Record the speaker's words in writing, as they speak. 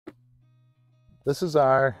This is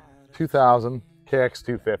our 2000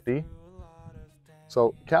 KX250.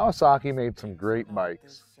 So Kawasaki made some great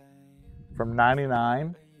bikes from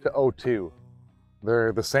 99 to 02.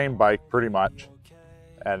 They're the same bike pretty much.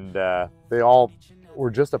 And they all were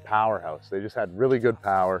just a powerhouse. They just had really good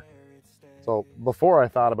power. So before I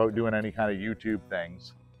thought about doing any kind of YouTube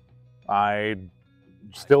things, I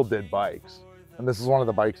still did bikes. And this is one of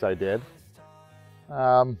the bikes I did.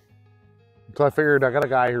 So I figured I got a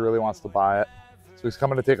guy who really wants to buy it. So he's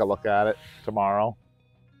coming to take a look at it tomorrow.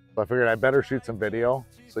 So I figured I better shoot some video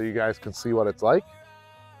so you guys can see what it's like.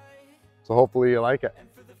 So hopefully you like it.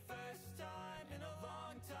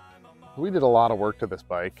 We did a lot of work to this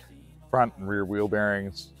bike. Front and rear wheel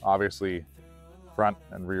bearings, obviously front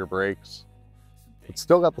and rear brakes. It's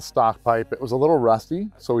still got the stock pipe. It was a little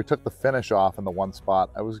rusty, so we took the finish off in the one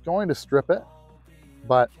spot. I was going to strip it,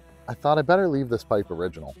 but I thought I better leave this pipe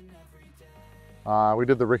original. We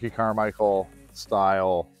did the Ricky Carmichael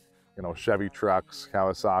style, you know, Chevy trucks,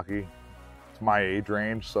 Kawasaki. It's my age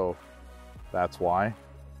range, so that's why,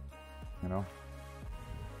 you know.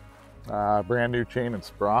 Brand new chain and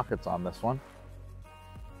sprockets on this one.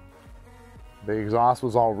 The exhaust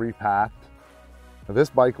was all repacked. Now, this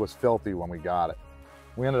bike was filthy when we got it.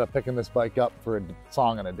 We ended up picking this bike up for a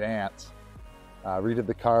song and a dance. Redid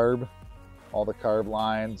the carb, all the carb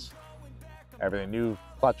lines, everything. New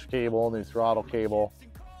clutch cable, new throttle cable.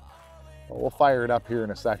 But we'll fire it up here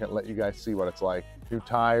in a second, let you guys see what it's like. New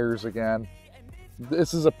tires again.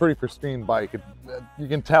 This is a pretty pristine bike. You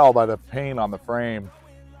can tell by the paint on the frame.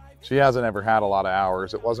 She hasn't ever had a lot of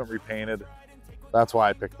hours. It wasn't repainted. That's why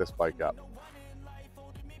I picked this bike up.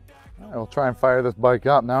 All right, we'll try and fire this bike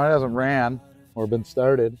up. Now it hasn't ran or been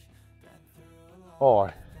started. Oh,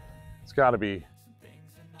 it's got to be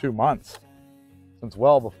 2 months since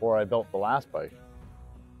well before I built the last bike.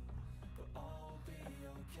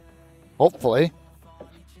 Hopefully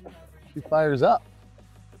she fires up.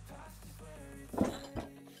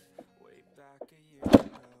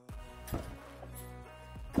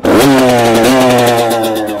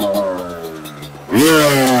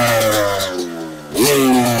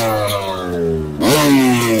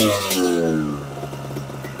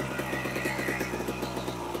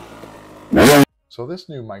 So this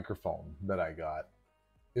new microphone that I got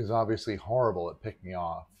is obviously horrible at picking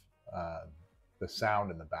off the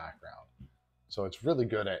sound in the background. So it's really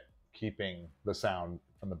good at keeping the sound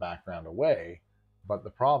from the background away, but the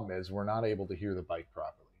problem is we're not able to hear the bike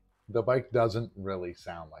properly. The bike doesn't really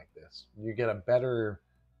sound like this. You get a better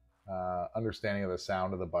understanding of the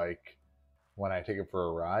sound of the bike when I take it for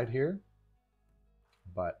a ride here,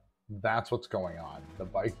 but that's what's going on. The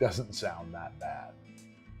bike doesn't sound that bad.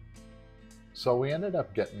 So we ended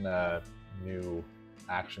up getting a new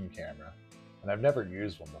action camera, and I've never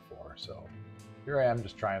used one before, so here I am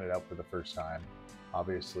just trying it out for the first time.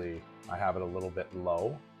 Obviously, I have it a little bit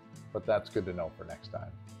low, but that's good to know for next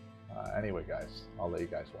time. Anyway, guys, I'll let you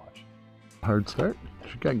guys watch. Hard start.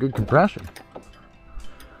 She got good compression.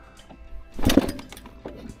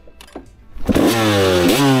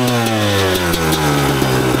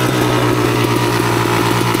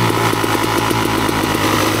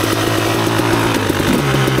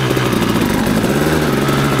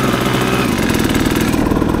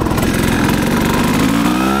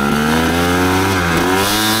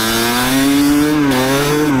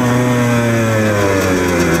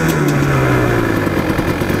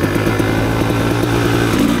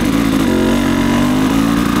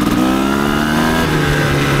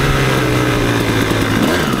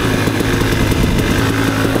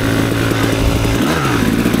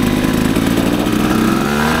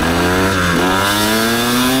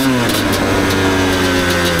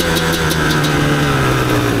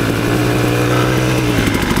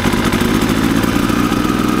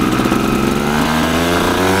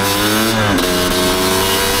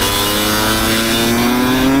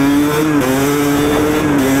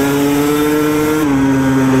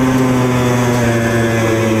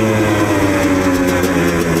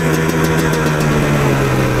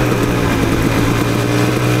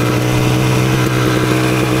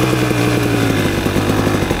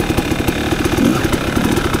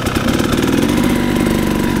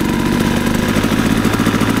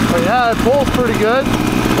 It pulls pretty good.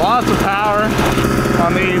 Lots of power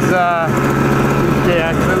on these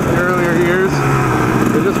KXs, the earlier years.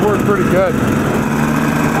 They just work pretty good.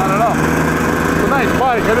 I don't know. It's a nice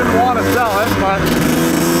bike. I didn't want to sell it, but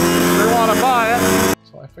they want to buy it.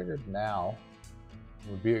 So I figured now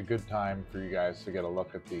would be a good time for you guys to get a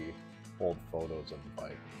look at the old photos of the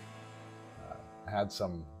bike. I had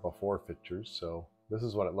some before pictures, so this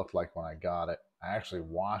is what it looked like when I got it. I actually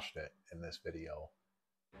washed it in this video.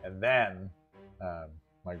 And then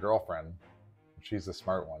my girlfriend, she's the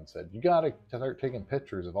smart one, said, you got to start taking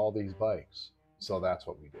pictures of all these bikes. So that's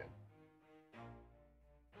what we did.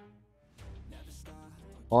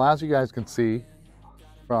 Well, as you guys can see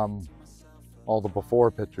from all the before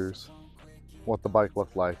pictures, what the bike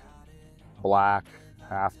looked like. Black,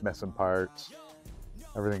 half missing parts,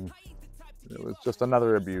 everything. It was just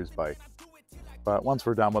another abused bike. But once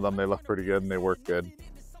we're done with them, they look pretty good and they work good.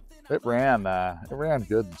 It ran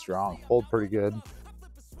good and strong, pulled pretty good.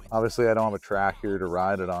 Obviously, I don't have a track here to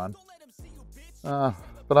ride it on,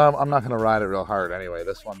 but I'm not going to ride it real hard anyway.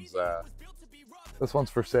 This one's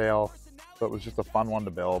for sale, so it was just a fun one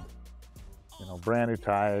to build. You know, brand new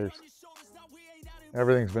tires.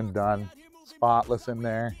 Everything's been done, spotless in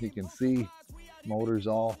there. You can see motor's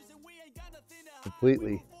all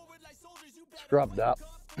completely scrubbed up.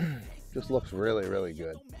 Just looks really, really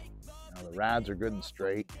good. You know, the rads are good and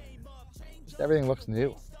straight. Just everything looks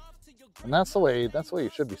new. And that's the way you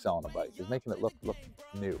should be selling a bike, is making it look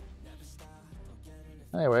new.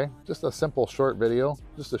 Anyway, just a simple short video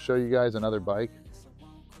just to show you guys another bike.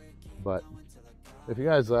 But if you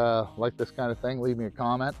guys like this kind of thing, leave me a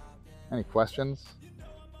comment. Any questions,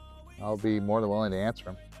 I'll be more than willing to answer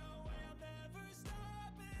them.